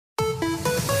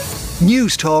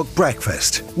Newstalk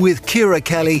Breakfast with Ciara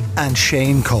Kelly and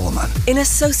Shane Coleman. In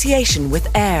association with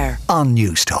AIR On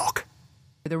Newstalk.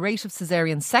 The rate of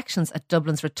Caesarean sections at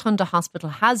Dublin's Rotunda Hospital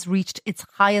has reached its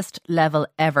highest level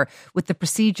ever, with the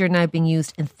procedure now being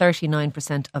used in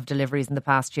 39% of deliveries in the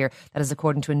past year. That is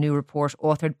according to a new report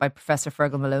authored by Professor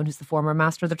Fergal Malone, who's the former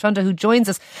Master of the Rotunda, who joins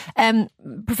us.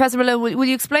 Professor Malone, will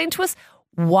you explain to us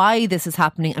why this is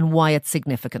happening and why it's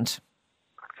significant?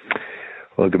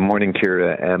 Well, good morning,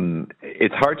 Ciara.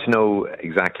 It's hard to know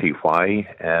exactly why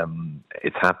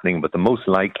it's happening, but the most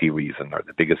likely reason, or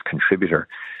the biggest contributor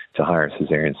to higher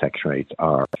caesarean section rates,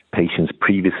 are patients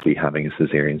previously having a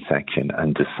caesarean section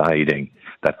and deciding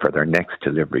that for their next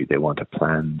delivery they want a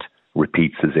planned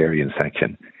repeat caesarean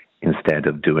section instead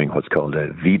of doing what's called a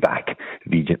VBAC.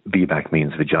 VBAC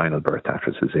means vaginal birth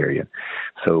after caesarean.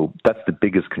 So that's the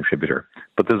biggest contributor.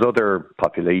 But there's other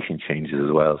population changes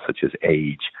as well, such as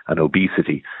age and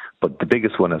obesity. But the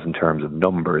biggest one, as in terms of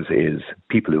numbers, is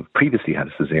people who've previously had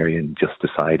a caesarean just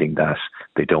deciding that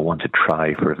they don't want to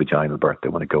try for a vaginal birth. They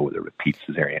want to go with a repeat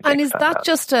caesarean. And is that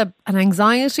just an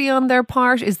anxiety on their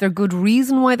part? Is there good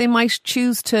reason why they might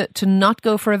choose to not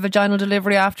go for a vaginal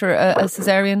delivery after a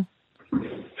caesarean?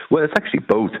 Well, it's actually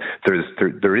both.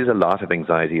 There is a lot of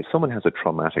anxiety. If someone has a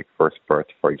traumatic first birth,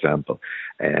 for example,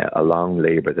 a long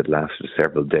labour that lasted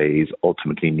several days,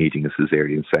 ultimately needing a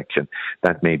caesarean section,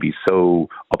 that may be so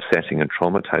upsetting and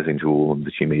traumatising to a woman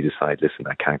that she may decide, listen,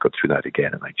 I can't go through that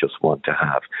again and I just want to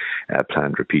have a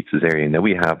planned repeat caesarean. Now,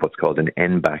 we have what's called an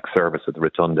NBAC service at the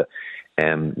Rotunda,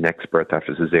 next birth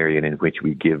after caesarean, in which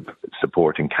we give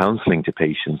support and counselling to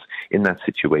patients in that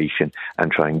situation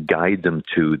and try and guide them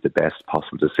to the best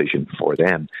possible decision for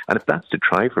them. And if that's to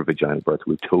try for vaginal birth,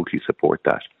 we'll totally support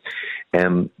that.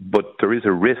 But there is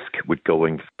a risk with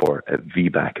going for a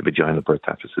VBAC, a vaginal birth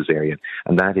after caesarean,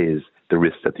 and that is the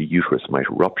risk that the uterus might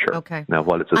rupture. Okay. Now,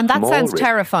 while it's a and that small sounds risk,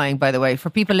 terrifying, by the way,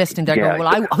 for people listening. They're going,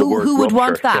 well, who would rupture,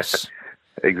 want that? Yeah.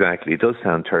 Exactly. It does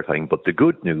sound terrifying, but the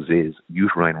good news is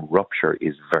uterine rupture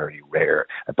is very rare,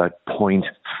 about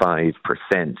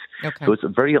 0.5%. Okay. So it's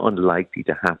very unlikely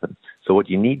to happen. So what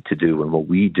you need to do, and what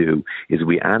we do, is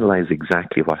we analyse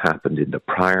exactly what happened in the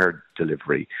prior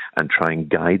delivery and try and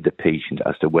guide the patient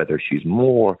as to whether she's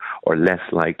more or less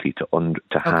likely to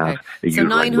have a uterine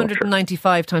rupture. So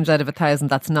 995 times out of 1,000,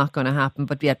 that's not going to happen,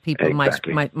 but yet people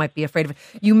might be afraid of it.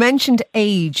 You mentioned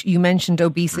age, you mentioned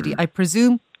obesity. I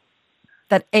presume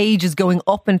that age is going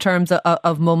up in terms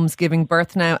of mums giving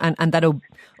birth now, and that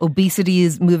obesity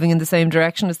is moving in the same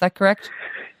direction. Is that correct?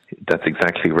 That's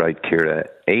exactly right, Ciara.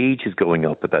 Age is going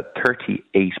up. About 38%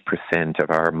 of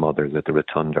our mothers at the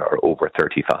Rotunda are over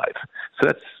 35. So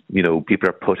that's, people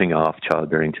are putting off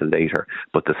childbearing till later.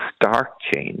 But the stark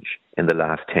change in the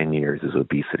last 10 years is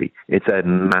obesity. It's a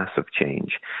massive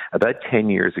change. About 10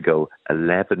 years ago,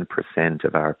 11%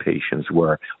 of our patients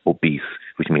were obese,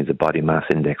 which means a body mass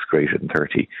index greater than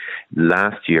 30.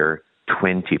 Last year,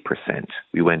 20%.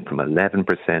 We went from 11%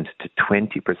 to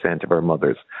 20% of our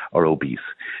mothers are obese.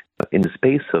 In the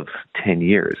space of 10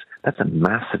 years, that's a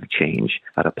massive change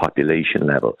at a population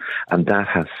level, and that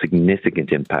has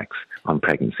significant impacts on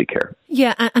pregnancy care.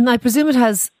 Yeah, and I presume it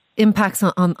has impacts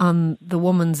on the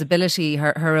woman's ability,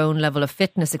 her own level of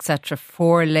fitness, etc.,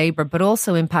 for labour, but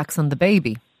also impacts on the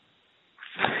baby.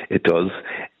 It does.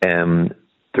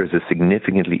 There's a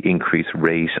significantly increased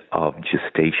rate of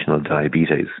gestational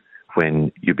diabetes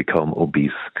when you become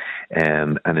obese.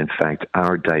 And in fact,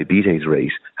 our diabetes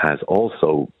rate has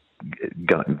also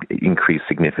increased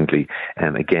significantly.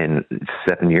 Again,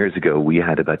 7 years ago, we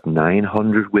had about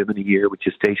 900 women a year with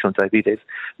gestational diabetes.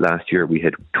 Last year, we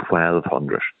had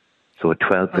 1,200. So a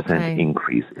 12%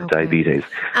 increase in diabetes.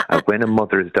 When a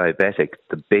mother is diabetic,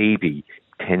 the baby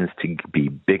tends to be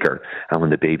bigger. And when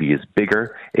the baby is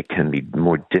bigger, it can be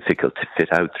more difficult to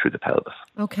fit out through the pelvis.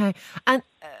 Okay. And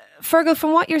Fergal,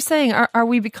 from what you're saying, are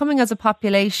we becoming as a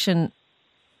population,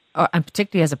 and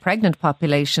particularly as a pregnant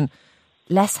population,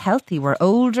 less healthy? We're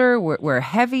older, we're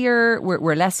heavier,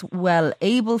 we're less well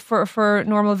able for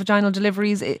normal vaginal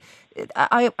deliveries.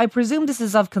 I presume this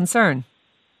is of concern.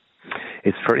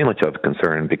 It's very much of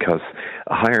concern because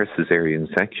a higher caesarean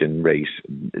section rate,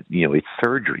 it's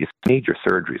surgery, it's major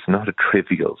surgery, it's not a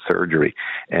trivial surgery.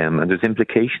 And there's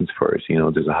implications for it.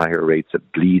 There's a higher rates of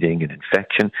bleeding and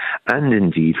infection. And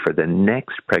indeed, for the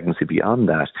next pregnancy beyond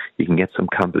that, you can get some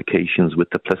complications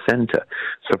with the placenta.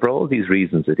 So for all these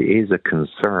reasons, it is a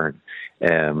concern.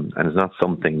 And it's not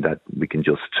something that we can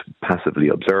just passively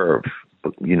observe.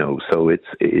 So it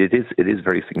is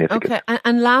very significant. Okay,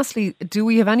 and lastly, do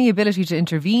we have any ability to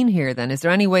intervene here then? Is there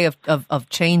any way of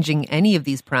changing any of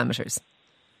these parameters?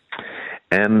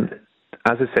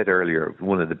 As I said earlier,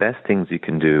 one of the best things you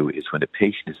can do is when a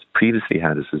patient has previously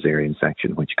had a caesarean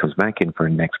section, when she comes back in for her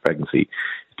next pregnancy,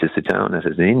 to sit down at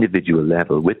an individual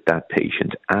level with that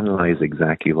patient, analyse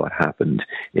exactly what happened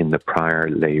in the prior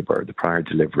labour, the prior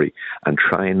delivery, and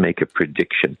try and make a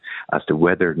prediction as to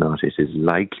whether or not it is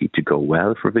likely to go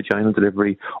well for vaginal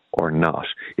delivery or not.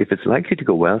 If it's likely to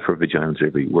go well for vaginal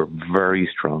delivery, we're very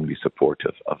strongly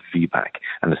supportive of VBAC,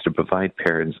 and it's to provide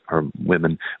parents or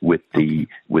women with the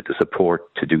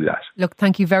support to do that. Look,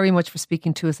 thank you very much for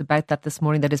speaking to us about that this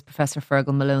morning. That is Professor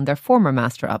Fergal Malone, their former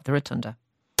master of the Rotunda.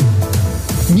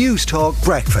 Newstalk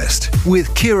Breakfast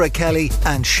with Ciara Kelly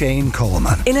and Shane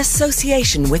Coleman. In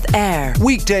association with AIR.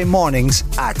 Weekday mornings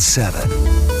at 7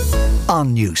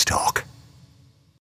 on Newstalk.